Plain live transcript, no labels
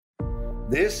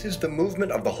This is the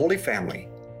movement of the Holy Family.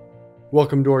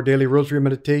 Welcome to our daily Rosary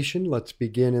Meditation. Let's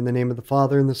begin in the name of the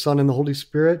Father, and the Son, and the Holy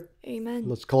Spirit. Amen.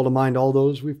 Let's call to mind all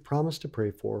those we've promised to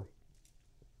pray for.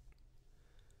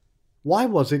 Why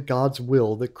was it God's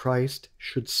will that Christ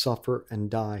should suffer and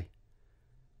die?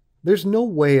 There's no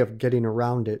way of getting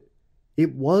around it.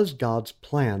 It was God's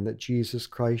plan that Jesus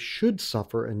Christ should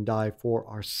suffer and die for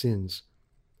our sins.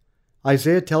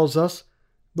 Isaiah tells us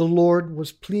the Lord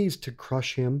was pleased to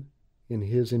crush him in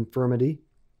his infirmity.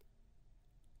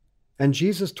 And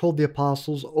Jesus told the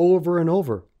apostles over and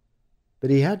over that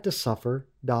he had to suffer,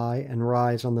 die, and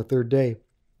rise on the third day.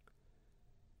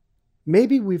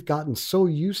 Maybe we've gotten so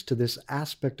used to this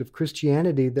aspect of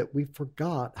Christianity that we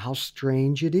forgot how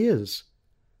strange it is.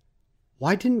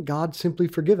 Why didn't God simply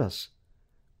forgive us?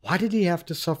 Why did he have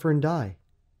to suffer and die?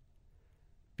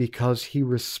 Because he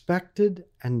respected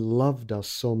and loved us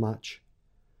so much.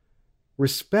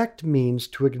 Respect means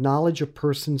to acknowledge a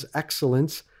person's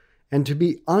excellence and to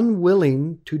be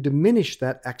unwilling to diminish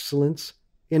that excellence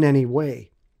in any way.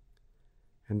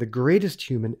 And the greatest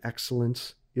human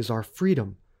excellence is our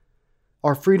freedom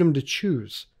to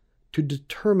choose, to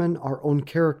determine our own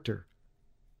character,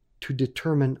 to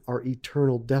determine our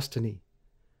eternal destiny.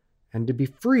 And to be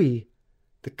free,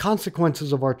 the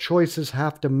consequences of our choices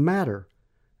have to matter,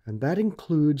 and that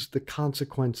includes the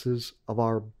consequences of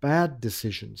our bad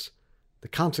decisions, the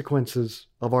consequences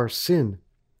of our sin.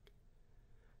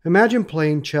 Imagine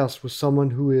playing chess with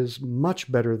someone who is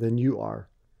much better than you are.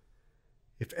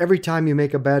 If every time you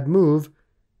make a bad move,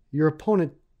 your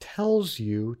opponent tells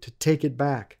you to take it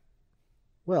back,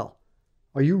 well,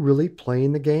 are you really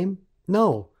playing the game?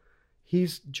 No,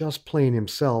 he's just playing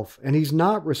himself, and he's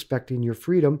not respecting your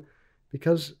freedom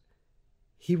because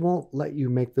he won't let you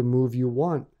make the move you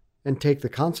want and take the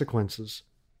consequences.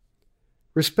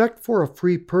 Respect for a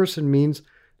free person means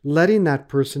letting that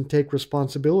person take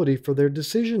responsibility for their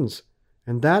decisions,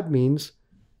 and that means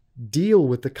deal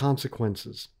with the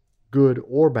consequences, good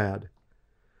or bad.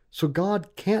 So God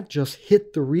can't just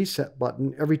hit the reset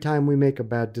button every time we make a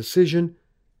bad decision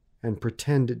and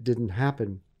pretend it didn't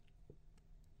happen.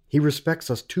 He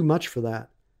respects us too much for that.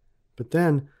 But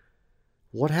then,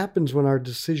 what happens when our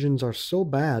decisions are so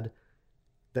bad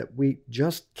that we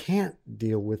just can't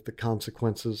deal with the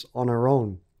consequences on our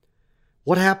own?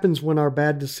 What happens when our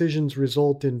bad decisions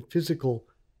result in physical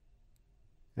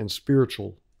and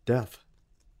spiritual death?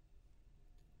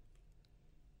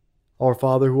 Our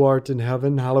Father who art in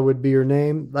heaven, hallowed be your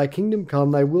name. Thy kingdom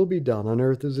come, thy will be done on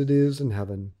earth as it is in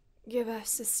heaven. Give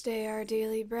us this day our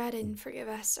daily bread, and forgive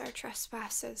us our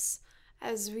trespasses,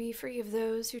 as we forgive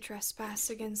those who trespass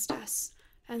against us.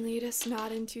 And lead us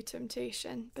not into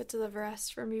temptation, but deliver us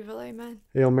from evil. Amen.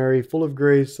 Hail Mary, full of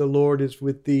grace, the Lord is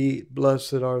with thee.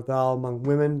 Blessed art thou among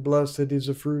women. Blessed is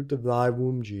the fruit of thy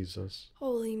womb, Jesus.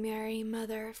 Holy Mary,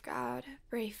 Mother of God,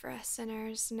 pray for us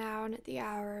sinners, now and at the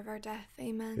hour of our death.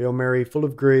 Amen. Hail Mary, full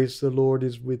of grace, the Lord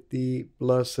is with thee.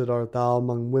 Blessed art thou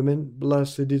among women.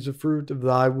 Blessed is the fruit of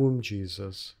thy womb,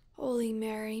 Jesus. Holy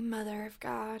Mary, Mother of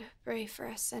God, pray for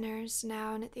us sinners,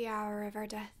 now and at the hour of our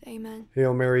death. Amen.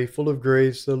 Hail Mary, full of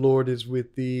grace, the Lord is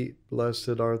with thee.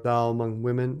 Blessed art thou among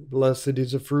women. Blessed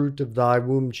is the fruit of thy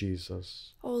womb,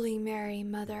 Jesus. Holy Mary,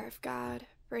 Mother of God,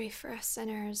 pray for us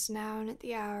sinners, now and at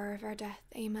the hour of our death.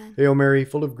 Amen. Hail Mary,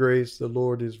 full of grace, the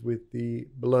Lord is with thee.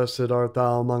 Blessed art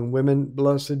thou among women.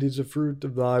 Blessed is the fruit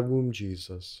of thy womb,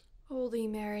 Jesus. Holy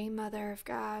Mary, Mother of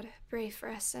God, pray for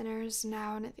us sinners,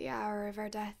 now and at the hour of our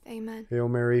death. Amen. Hail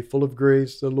Mary, full of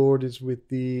grace, the Lord is with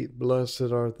thee.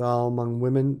 Blessed art thou among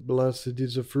women. Blessed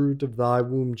is the fruit of thy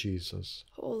womb, Jesus.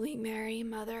 Holy Mary,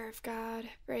 Mother of God,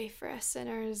 pray for us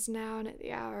sinners, now and at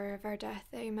the hour of our death.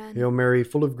 Amen. Hail Mary,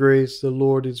 full of grace, the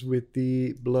Lord is with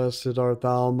thee. Blessed art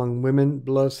thou among women.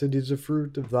 Blessed is the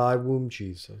fruit of thy womb,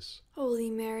 Jesus.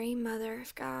 Holy Mary, Mother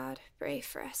of God, pray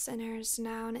for us sinners,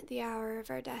 now and at the hour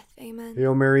of our death. Amen.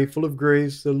 Hail Mary, full of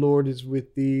grace, the Lord is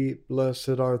with thee.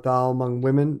 Blessed art thou among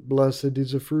women. Blessed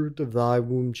is the fruit of thy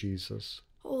womb, Jesus.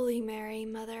 Holy Mary,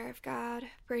 Mother of God,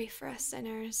 pray for us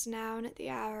sinners, now and at the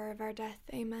hour of our death.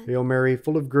 Amen. Hail Mary,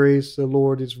 full of grace, the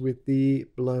Lord is with thee.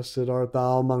 Blessed art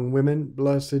thou among women.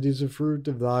 Blessed is the fruit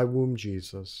of thy womb,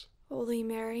 Jesus. Holy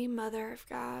Mary, Mother of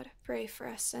God, pray for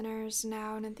us sinners,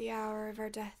 now and at the hour of our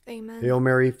death. Amen. Hail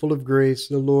Mary, full of grace,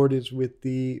 the Lord is with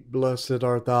thee. Blessed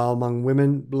art thou among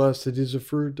women. Blessed is the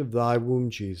fruit of thy womb,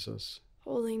 Jesus.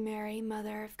 Holy Mary,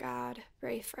 Mother of God,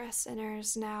 pray for us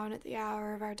sinners, now and at the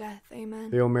hour of our death.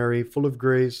 Amen. Hail Mary, full of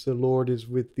grace, the Lord is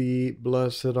with thee.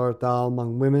 Blessed art thou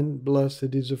among women,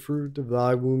 blessed is the fruit of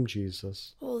thy womb,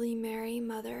 Jesus. Holy Mary,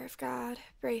 Mother of God,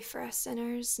 pray for us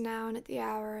sinners, now and at the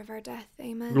hour of our death.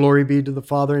 Amen. Glory be to the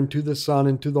Father, and to the Son,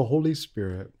 and to the Holy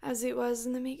Spirit. As it was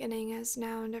in the beginning, as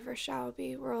now and ever shall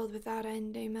be, world without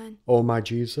end. Amen. O my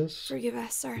Jesus, Forgive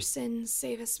us our sins,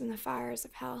 save us from the fires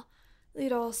of hell.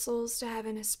 Lead all souls to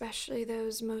heaven, especially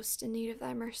those most in need of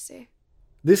thy mercy.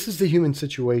 this is the human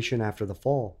situation after the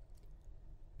fall.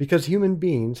 Because human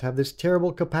beings have this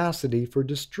terrible capacity for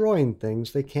destroying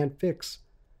things they can't fix.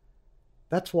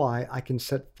 That's why I can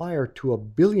set fire to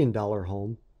 $1 billion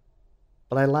home,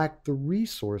 but I lack the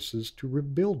resources to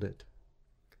rebuild it.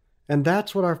 And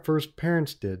that's what our first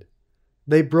parents did.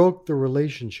 They broke the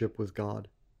relationship with God,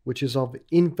 which is of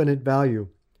infinite value,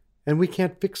 and we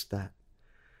can't fix that.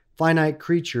 Finite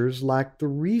creatures lack the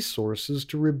resources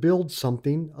to rebuild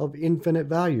something of infinite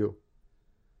value.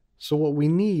 So what we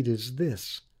need is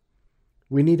this.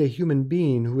 We need a human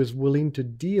being who is willing to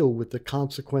deal with the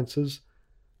consequences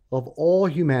of all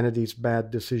humanity's bad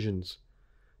decisions,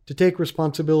 to take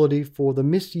responsibility for the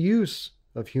misuse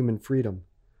of human freedom.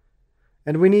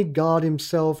 And we need God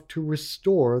Himself to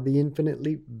restore the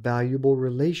infinitely valuable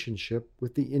relationship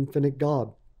with the infinite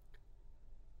God.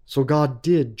 So God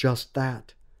did just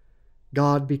that.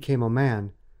 God became a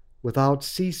man without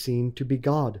ceasing to be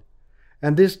God.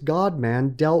 And this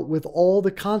God-man dealt with all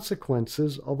the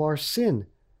consequences of our sin,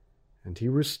 and He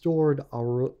restored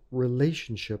our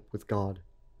relationship with God.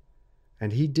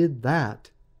 And He did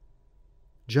that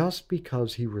just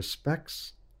because He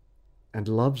respects and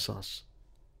loves us.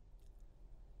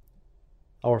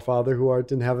 Our Father who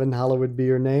art in heaven, hallowed be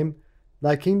your name.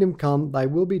 Thy kingdom come, thy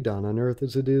will be done on earth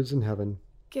as it is in heaven.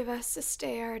 Give us this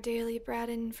day our daily bread,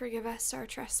 and forgive us our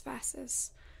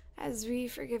trespasses, as we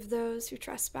forgive those who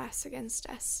trespass against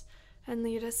us. And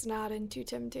lead us not into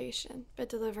temptation, but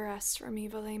deliver us from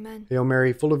evil. Amen. Hail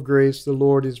Mary, full of grace, the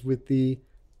Lord is with thee.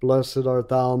 Blessed art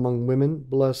thou among women,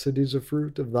 blessed is the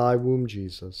fruit of thy womb,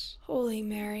 Jesus. Holy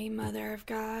Mary, Mother of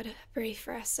God, pray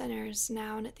for us sinners,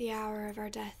 now and at the hour of our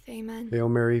death. Amen. Hail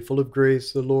Mary, full of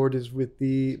grace, the Lord is with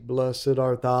thee. Blessed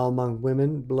art thou among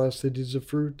women, blessed is the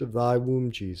fruit of thy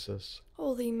womb, Jesus.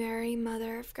 Holy Mary,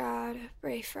 Mother of God,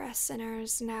 pray for us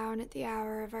sinners, now and at the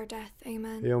hour of our death.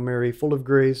 Amen. Hail Mary, full of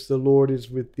grace, the Lord is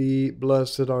with thee.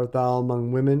 Blessed art thou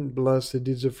among women, blessed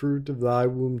is the fruit of thy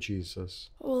womb, Jesus.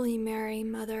 Holy Mary,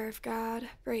 Mother of God,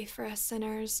 pray for us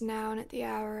sinners, now and at the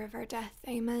hour of our death.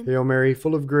 Amen. Hail Mary,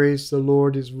 full of grace, the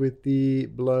Lord is with thee.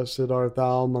 Blessed art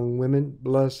thou among women,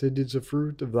 blessed is the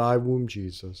fruit of thy womb,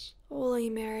 Jesus. Holy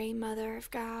Mary, Mother of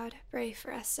God, pray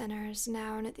for us sinners,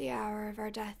 now and at the hour of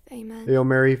our death. Amen. Hail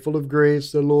Mary, full of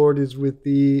grace, the Lord is with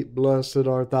thee. Blessed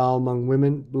art thou among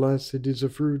women, blessed is the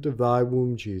fruit of thy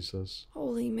womb, Jesus.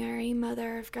 Holy Mary,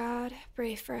 Mother of God,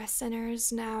 pray for us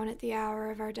sinners, now and at the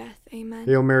hour of our death. Amen.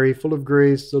 Hail Mary, full of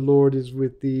grace, the Lord is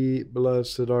with thee.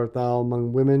 Blessed art thou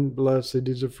among women, blessed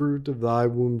is the fruit of thy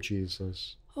womb,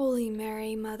 Jesus. Holy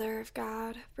Mary, Mother of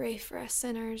God, pray for us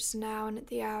sinners, now and at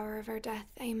the hour of our death.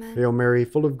 Amen. Hail Mary,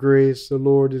 full of grace, the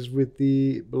Lord is with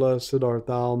thee. Blessed art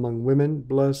thou among women,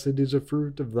 blessed is the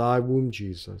fruit of thy womb,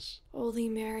 Jesus. Holy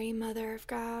Mary, Mother of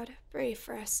God, pray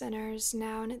for us sinners,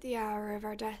 now and at the hour of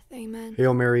our death. Amen.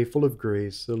 Hail Mary, full of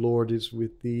grace, the Lord is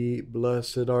with thee.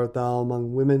 Blessed art thou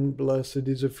among women, blessed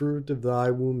is the fruit of thy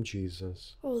womb,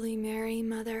 Jesus. Holy Mary,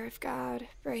 Mother of God,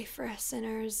 pray for us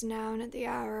sinners, now and at the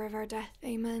hour of our death.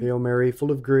 Amen. Hail Mary,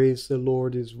 full of grace, the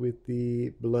Lord is with thee.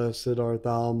 Blessed art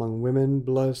thou among women,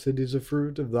 blessed is the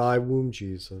fruit of thy womb,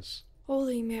 Jesus.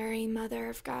 Holy Mary, Mother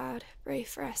of God, pray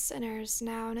for us sinners,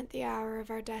 now and at the hour of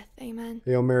our death. Amen.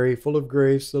 Hail Mary, full of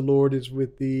grace, the Lord is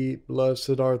with thee.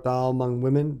 Blessed art thou among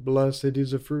women, blessed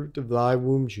is the fruit of thy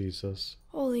womb, Jesus.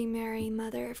 Holy Mary,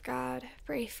 Mother of God,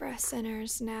 pray for us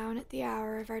sinners, now and at the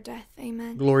hour of our death.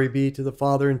 Amen. Glory be to the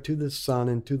Father, and to the Son,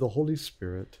 and to the Holy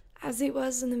Spirit. As it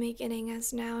was in the beginning,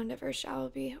 as now and ever shall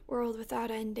be, world without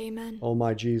end. Amen. O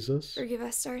my Jesus, Forgive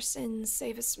us our sins,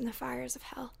 save us from the fires of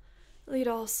hell. Lead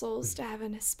all souls to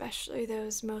heaven, especially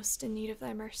those most in need of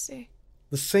thy mercy.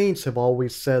 the saints have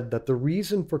always said that the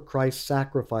reason for Christ's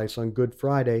sacrifice on Good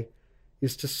Friday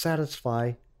is to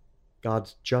satisfy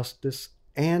God's justice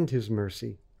and His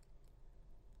mercy.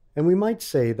 And we might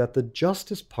say that the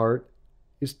justice part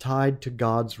is tied to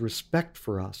God's respect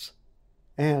for us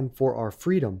and for our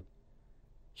freedom.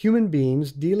 Human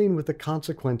beings dealing with the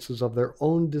consequences of their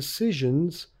own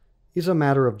decisions is a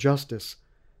matter of justice,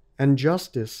 and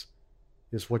justice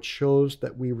is what shows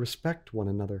that we respect one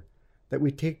another, that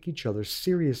we take each other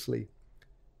seriously.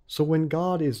 So when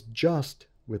God is just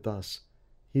with us,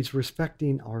 He's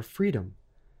respecting our freedom.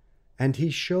 And He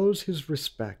shows His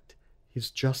respect,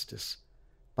 His justice,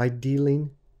 by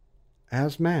dealing,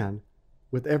 as man,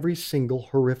 with every single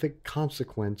horrific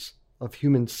consequence of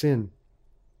human sin.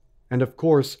 And of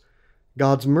course,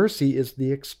 God's mercy is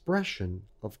the expression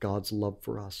of God's love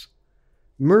for us.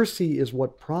 Mercy is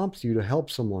what prompts you to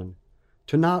help someone,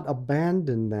 to not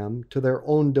abandon them to their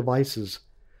own devices,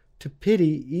 to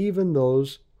pity even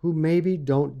those who maybe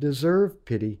don't deserve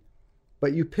pity,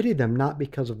 but you pity them not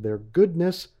because of their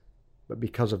goodness, but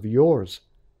because of yours.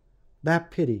 That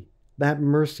pity, that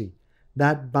mercy,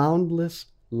 that boundless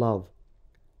love,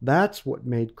 that's what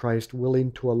made Christ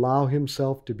willing to allow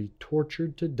Himself to be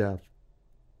tortured to death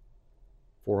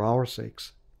for our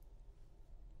sakes.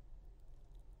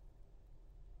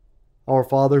 Our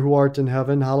Father who art in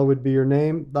heaven, hallowed be your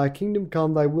name. Thy kingdom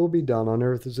come, thy will be done on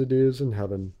earth as it is in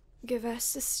heaven. Give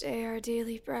us this day our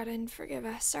daily bread, and forgive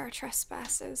us our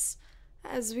trespasses,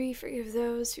 as we forgive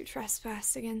those who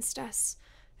trespass against us.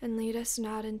 And lead us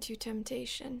not into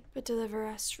temptation, but deliver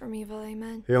us from evil.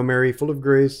 Amen. Hail Mary, full of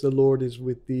grace, the Lord is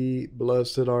with thee.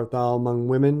 Blessed art thou among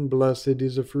women, blessed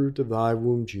is the fruit of thy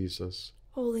womb, Jesus.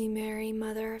 Holy Mary,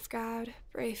 Mother of God,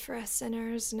 pray for us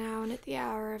sinners, now and at the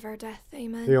hour of our death.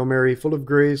 Amen. Hail Mary, full of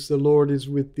grace, the Lord is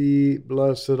with thee.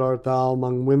 Blessed art thou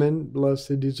among women,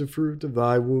 blessed is the fruit of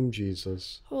thy womb,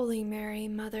 Jesus. Holy Mary,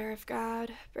 Mother of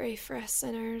God, pray for us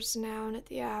sinners, now and at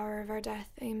the hour of our death.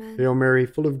 Amen. Hail Mary,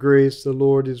 full of grace, the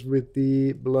Lord is with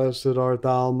thee. Blessed art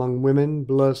thou among women,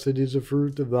 blessed is the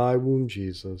fruit of thy womb,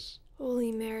 Jesus.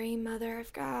 Holy Mary, Mother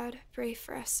of God, pray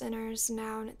for us sinners,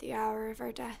 now and at the hour of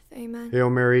our death. Amen. Hail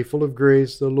Mary, full of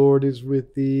grace, the Lord is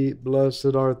with thee.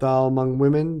 Blessed art thou among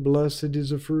women, blessed is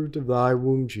the fruit of thy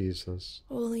womb, Jesus.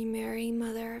 Holy Mary,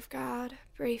 Mother of God,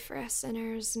 pray for us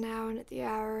sinners, now and at the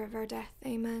hour of our death.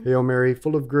 Amen. Hail Mary,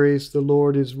 full of grace, the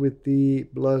Lord is with thee.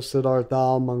 Blessed art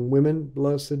thou among women,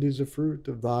 blessed is the fruit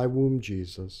of thy womb,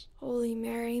 Jesus. Holy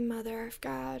Mary, Mother of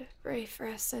God, pray for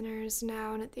us sinners,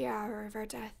 now and at the hour of our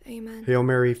death. Amen. Hail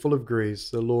Mary, full of grace,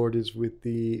 the Lord is with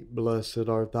thee. Blessed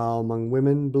art thou among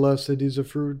women, blessed is the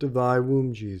fruit of thy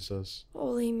womb, Jesus.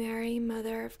 Holy Mary,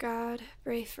 Mother of God,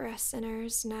 pray for us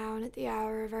sinners, now and at the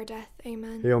hour of our death.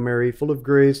 Amen. Hail Mary, full of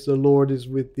grace, the Lord is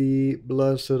with thee.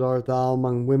 Blessed art thou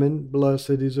among women, blessed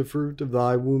is the fruit of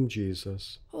thy womb,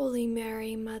 Jesus. Holy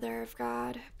Mary, Mother of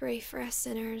God, pray for us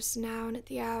sinners, now and at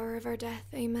the hour of our death.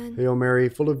 Amen. Hail Mary,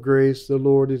 full of grace, the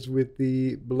Lord is with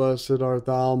thee. Blessed art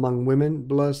thou among women,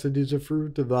 blessed is the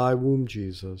fruit of thy womb,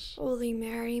 Jesus. Holy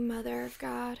Mary, Mother of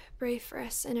God, pray for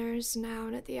us sinners, now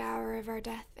and at the hour of our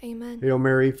death. Amen. Hail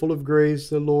Mary, full of grace,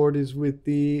 the Lord is with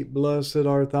thee. Blessed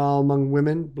art thou among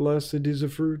women, blessed is the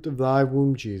fruit of thy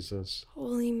womb, Jesus.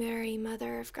 Holy Mary,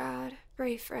 Mother of God,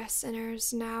 pray for us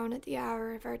sinners, now and at the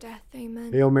hour of our death.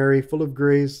 Amen. Hail Mary, full of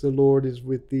grace, the Lord is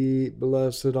with thee.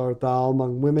 Blessed art thou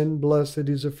among women, blessed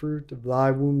is the fruit of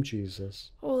thy womb, Jesus.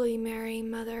 Holy Mary,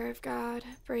 Mother of God,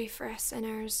 pray for us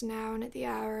sinners, now and at the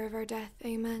hour of our death.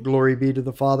 Amen. Glory be to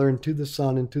the Father, and to the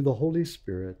Son, and to the Holy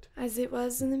Spirit. As it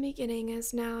was in the beginning,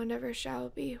 is now, and ever shall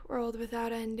be, world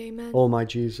without end. Amen. O my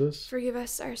Jesus, forgive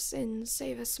us our sins,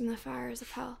 save us from the fires of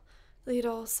hell. Lead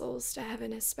all souls to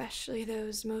heaven, especially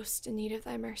those most in need of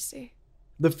thy mercy.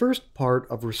 the first part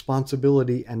of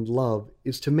responsibility and love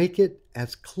is to make it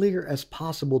as clear as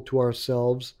possible to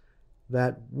ourselves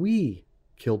that we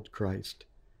killed Christ.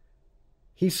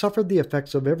 He suffered the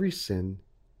effects of every sin,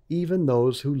 even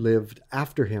those who lived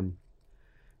after him.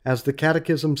 As the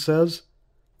Catechism says,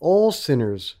 all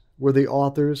sinners were the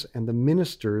authors and the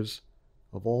ministers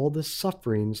of all the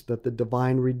sufferings that the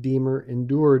divine Redeemer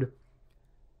endured.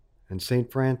 And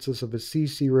St. Francis of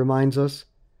Assisi reminds us,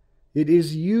 it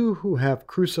is you who have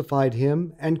crucified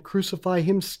him and crucify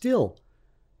him still,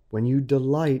 when you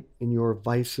delight in your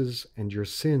vices and your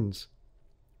sins.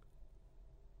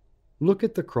 Look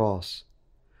at the cross.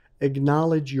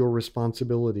 Acknowledge your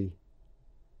responsibility.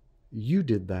 You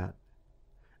did that,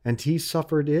 and he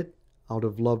suffered it out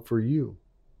of love for you.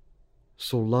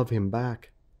 So love him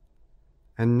back.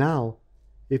 And now,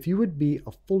 if you would be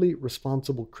a fully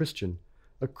responsible Christian,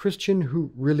 a Christian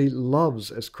who really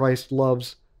loves as Christ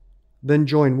loves, then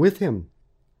join with him.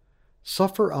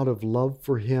 Suffer out of love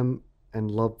for him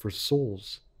and love for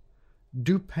souls.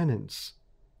 Do penance,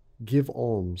 give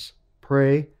alms,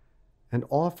 pray, and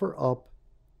offer up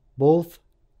both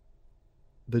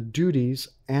the duties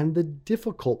and the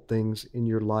difficult things in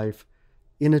your life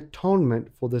in atonement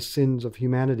for the sins of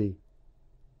humanity.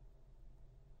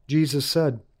 Jesus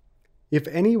said, "If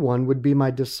anyone would be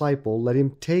my disciple, let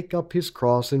him take up his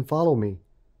cross and follow me."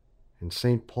 And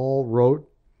St. Paul wrote,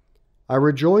 "I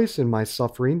rejoice in my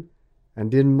suffering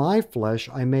and in my flesh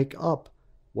I make up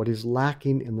what is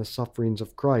lacking in the sufferings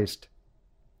of Christ.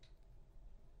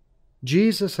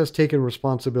 Jesus has taken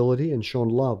responsibility and shown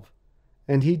love,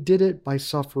 and he did it by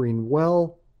suffering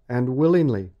well and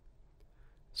willingly.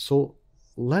 So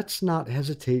let's not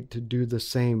hesitate to do the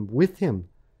same with him,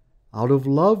 out of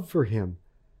love for him,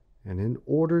 and in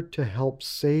order to help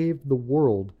save the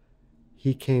world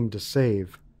he came to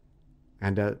save,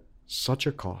 and at such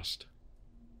a cost.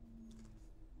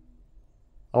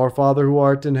 Our Father who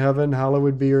art in heaven,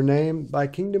 hallowed be your name. Thy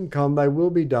kingdom come, thy will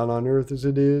be done on earth as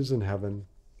it is in heaven.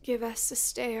 Give us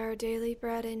this day our daily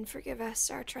bread, and forgive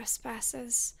us our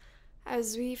trespasses,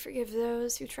 as we forgive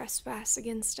those who trespass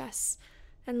against us.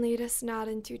 And lead us not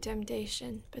into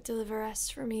temptation, but deliver us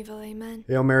from evil. Amen.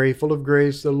 Hail Mary, full of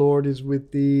grace, the Lord is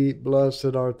with thee.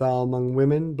 Blessed art thou among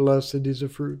women. Blessed is the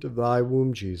fruit of thy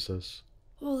womb, Jesus.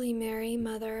 Holy Mary,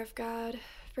 Mother of God,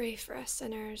 pray for us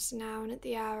sinners, now and at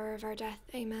the hour of our death.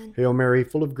 Amen. Hail Mary,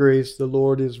 full of grace, the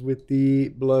Lord is with thee.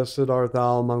 Blessed art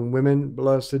thou among women.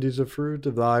 Blessed is the fruit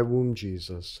of thy womb,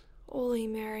 Jesus. Holy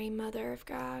Mary, Mother of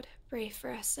God, pray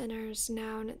for us sinners,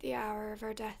 now and at the hour of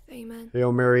our death. Amen.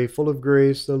 Hail Mary, full of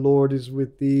grace, the Lord is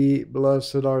with thee.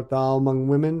 Blessed art thou among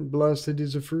women. Blessed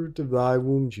is the fruit of thy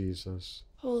womb, Jesus.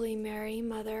 Holy Mary,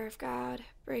 Mother of God,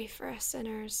 pray for us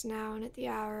sinners, now and at the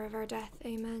hour of our death.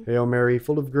 Amen. Hail Mary,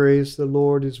 full of grace, the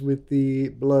Lord is with thee.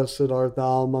 Blessed art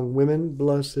thou among women.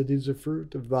 Blessed is the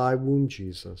fruit of thy womb,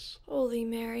 Jesus. Holy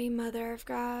Mary, Mother of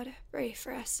God, pray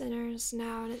for us sinners,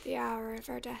 now and at the hour of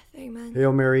our death. Amen.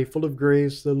 Hail Mary, full of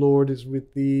grace, the Lord is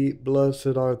with thee.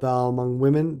 Blessed art thou among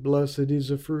women. Blessed is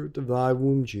the fruit of thy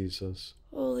womb, Jesus.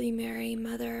 Holy Mary,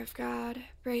 Mother of God,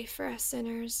 pray for us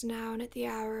sinners, now and at the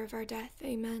hour of our death.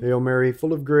 Amen. Hail Mary,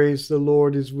 full of grace, the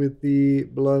Lord is with thee.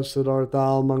 Blessed art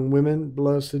thou among women.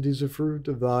 Blessed is the fruit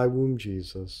of thy womb,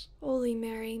 Jesus. Holy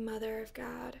Mary, Mother of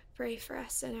God, pray for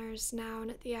us sinners, now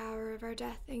and at the hour of our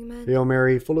death. Amen. Hail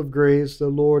Mary, full of grace, the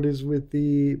Lord is with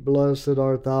thee. Blessed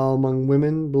art thou among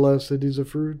women. Blessed is the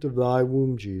fruit of thy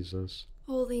womb, Jesus.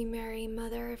 Holy Mary,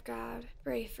 Mother of God,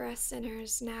 pray for us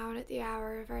sinners, now and at the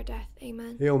hour of our death.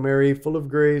 Amen. Hail Mary, full of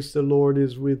grace, the Lord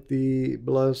is with thee.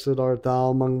 Blessed art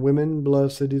thou among women.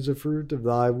 Blessed is the fruit of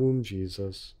thy womb,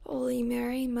 Jesus. Holy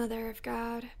Mary, Mother of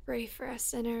God, pray for us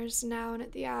sinners, now and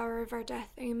at the hour of our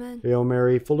death. Amen. Hail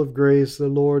Mary, full of grace, the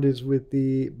Lord is with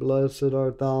thee. Blessed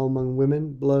art thou among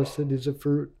women. Blessed is the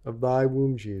fruit of thy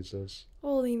womb, Jesus.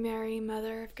 Holy Mary,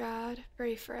 Mother of God,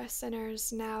 pray for us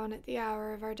sinners, now and at the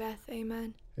hour of our death.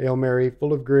 Amen. Hail Mary,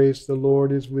 full of grace, the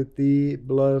Lord is with thee.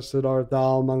 Blessed art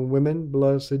thou among women.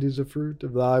 Blessed is the fruit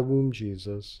of thy womb,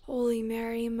 Jesus. Holy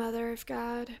Mary, Mother of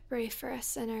God, pray for us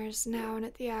sinners, now and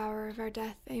at the hour of our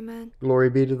death. Amen. Glory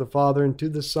be to the Father, and to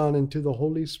the Son, and to the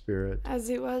Holy Spirit.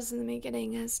 As it was in the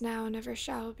beginning, as now, and ever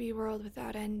shall be, world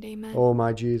without end. Amen. O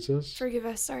my Jesus, forgive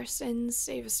us our sins,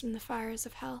 save us from the fires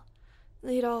of hell.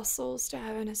 Lead all souls to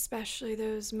heaven, especially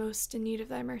those most in need of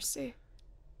thy mercy.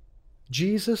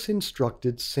 Jesus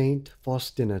instructed Saint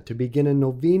Faustina to begin a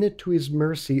novena to his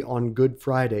mercy on Good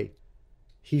Friday.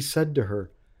 He said to her,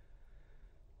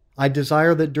 I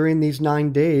desire that during these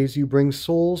 9 days you bring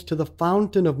souls to the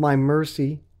fountain of my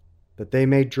mercy, that they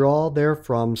may draw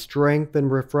therefrom strength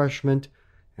and refreshment,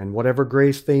 and whatever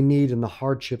grace they need in the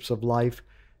hardships of life,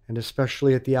 and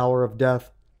especially at the hour of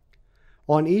death.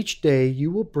 On each day you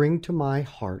will bring to my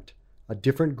heart a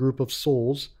different group of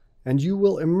souls, and you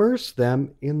will immerse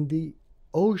them in the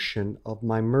ocean of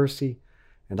my mercy,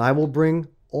 and I will bring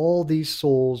all these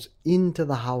souls into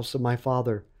the house of my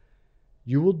Father.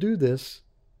 You will do this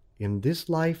in this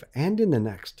life and in the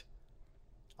next.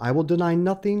 I will deny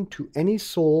nothing to any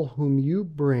soul whom you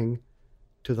bring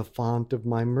to the font of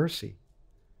my mercy.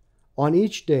 On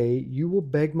each day you will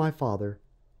beg my Father,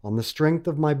 on the strength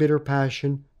of my bitter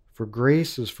passion, for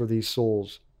graces for these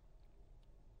souls.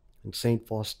 And Saint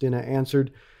Faustina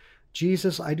answered,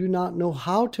 Jesus, I do not know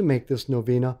how to make this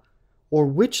novena, or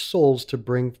which souls to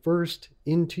bring first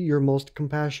into your most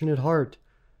compassionate heart.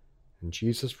 And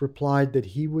Jesus replied that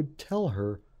he would tell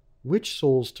her which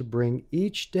souls to bring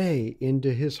each day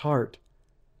into his heart.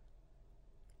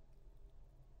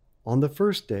 On the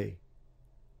first day,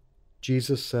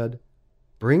 Jesus said,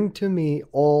 Bring to me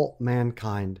all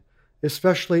mankind,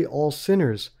 especially all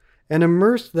sinners, and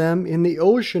immerse them in the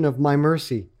ocean of my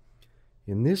mercy.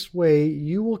 In this way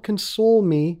you will console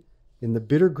me in the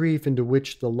bitter grief into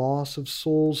which the loss of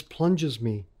souls plunges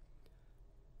me.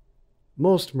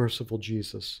 Most merciful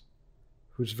Jesus,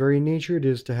 whose very nature it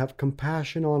is to have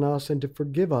compassion on us and to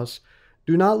forgive us,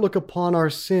 do not look upon our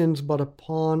sins, but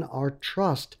upon our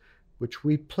trust, which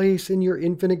we place in your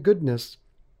infinite goodness.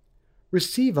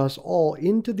 Receive us all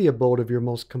into the abode of your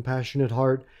most compassionate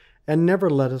heart, and never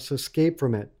let us escape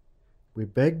from it. We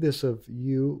beg this of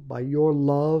you by your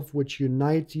love, which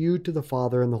unites you to the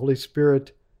Father and the Holy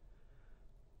Spirit.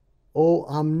 O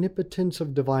omnipotence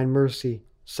of divine mercy,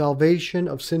 salvation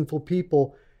of sinful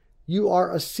people, you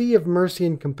are a sea of mercy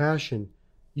and compassion.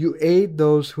 You aid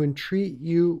those who entreat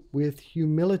you with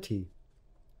humility.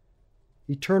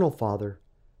 Eternal Father,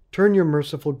 turn your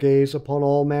merciful gaze upon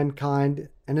all mankind,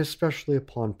 and especially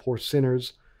upon poor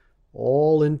sinners,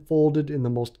 all enfolded in the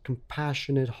most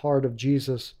compassionate heart of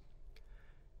Jesus.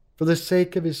 For the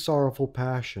sake of his sorrowful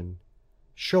passion,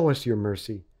 show us your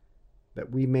mercy,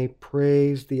 that we may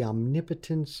praise the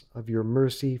omnipotence of your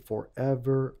mercy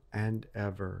forever and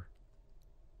ever.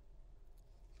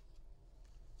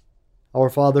 Our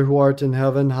Father who art in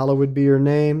heaven, hallowed be your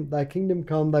name. Thy kingdom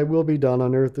come, thy will be done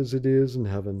on earth as it is in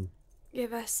heaven.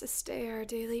 Give us this day our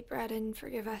daily bread, and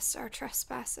forgive us our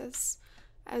trespasses,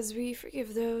 as we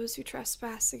forgive those who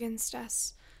trespass against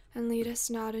us. And lead us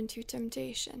not into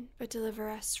temptation, but deliver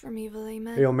us from evil.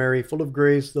 Amen. Hail Mary, full of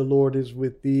grace, the Lord is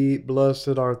with thee.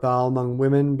 Blessed art thou among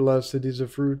women, blessed is the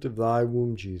fruit of thy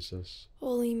womb, Jesus.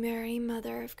 Holy Mary,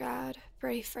 Mother of God,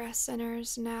 pray for us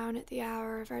sinners, now and at the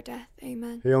hour of our death.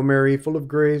 Amen. Hail Mary, full of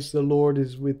grace, the Lord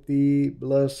is with thee.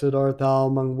 Blessed art thou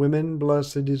among women,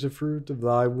 blessed is the fruit of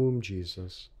thy womb,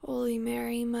 Jesus. Holy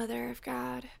Mary, Mother of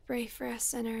God, pray for us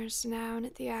sinners, now and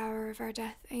at the hour of our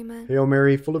death. Amen. Hail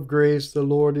Mary, full of grace, the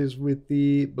Lord is with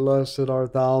thee. Blessed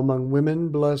art thou among women,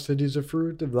 blessed is the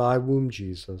fruit of thy womb,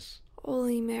 Jesus.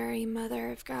 Holy Mary,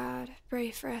 Mother of God,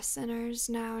 pray for us sinners,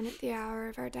 now and at the hour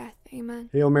of our death. Amen.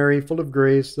 Hail Mary, full of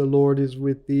grace, the Lord is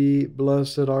with thee.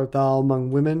 Blessed art thou among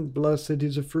women, blessed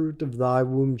is the fruit of thy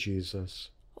womb,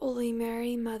 Jesus. Holy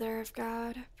Mary, Mother of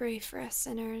God, pray for us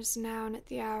sinners, now and at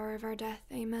the hour of our death.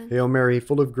 Amen. Hail Mary,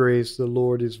 full of grace, the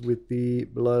Lord is with thee.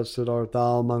 Blessed art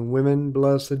thou among women,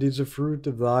 blessed is the fruit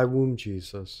of thy womb,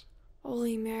 Jesus.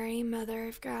 Holy Mary, Mother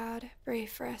of God, pray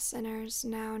for us sinners,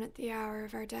 now and at the hour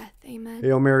of our death. Amen.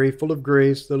 Hail Mary, full of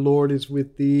grace, the Lord is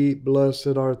with thee.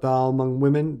 Blessed art thou among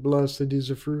women, blessed is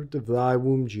the fruit of thy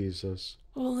womb, Jesus.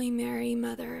 Holy Mary,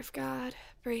 Mother of God,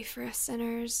 pray for us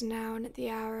sinners, now and at the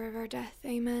hour of our death.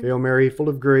 Amen. Hail Mary, full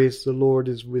of grace, the Lord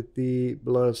is with thee.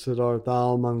 Blessed art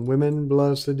thou among women,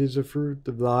 blessed is the fruit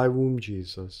of thy womb,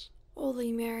 Jesus.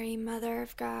 Holy Mary, Mother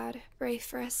of God, pray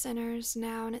for us sinners,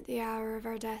 now and at the hour of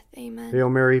our death. Amen. Hail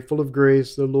Mary, full of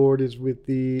grace, the Lord is with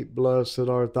thee. Blessed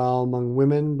art thou among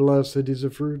women, blessed is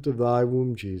the fruit of thy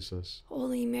womb, Jesus.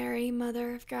 Holy Mary,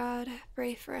 Mother of God,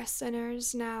 pray for us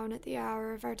sinners, now and at the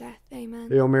hour of our death. Amen.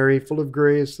 Hail Mary, full of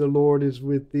grace, the Lord is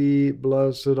with thee.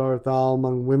 Blessed art thou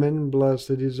among women,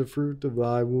 blessed is the fruit of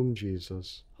thy womb,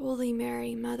 Jesus. Holy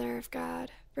Mary, Mother of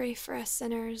God, pray for us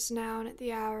sinners, now and at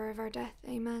the hour of our death.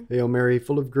 Amen. Hail Mary,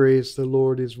 full of grace, the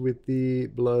Lord is with thee.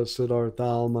 Blessed art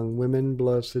thou among women,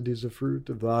 blessed is the fruit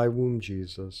of thy womb,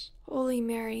 Jesus. Holy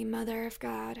Mary, Mother of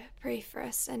God, pray for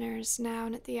us sinners, now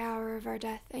and at the hour of our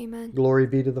death. Amen. Glory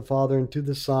be to the Father, and to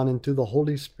the Son, and to the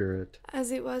Holy Spirit.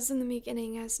 As it was in the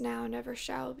beginning, as now, and ever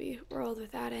shall be, world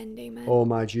without end. Amen. O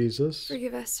my Jesus,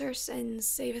 forgive us our sins,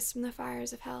 save us from the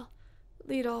fires of hell.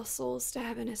 Lead all souls to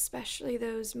heaven, especially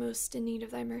those most in need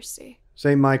of thy mercy.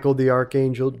 Saint Michael the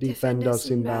Archangel, defend us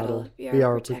in battle. Be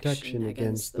our protection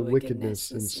against the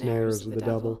wickedness and snares of the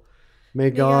devil.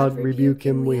 May God rebuke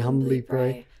him, we humbly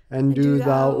pray. And do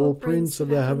thou, O Prince of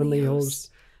the heavenly host,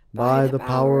 by the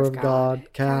power of God,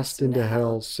 cast into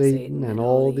hell Satan and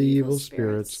all the evil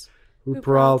spirits who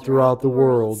prowl throughout the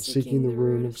world, seeking the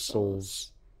ruin of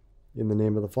souls. In the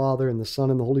name of the Father, and the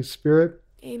Son, and the Holy Spirit.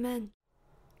 Amen.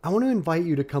 I want to invite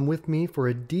you to come with me for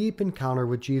a deep encounter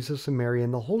with Jesus and Mary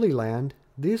in the Holy Land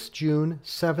this June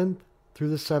 7th through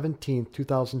the 17th,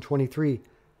 2023.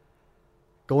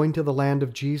 Going to the land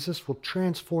of Jesus will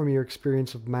transform your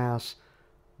experience of Mass,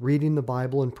 reading the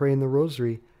Bible and praying the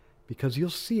Rosary, because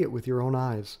you'll see it with your own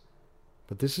eyes.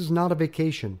 But this is not a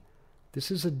vacation.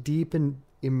 This is a deep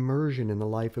immersion in the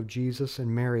life of Jesus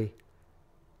and Mary.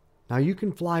 Now you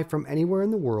can fly from anywhere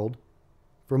in the world.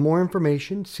 For more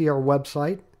information, see our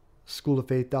website,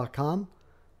 schooloffaith.com,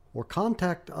 or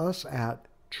contact us at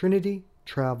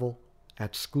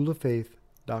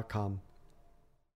trinitytravel@schooloffaith.com.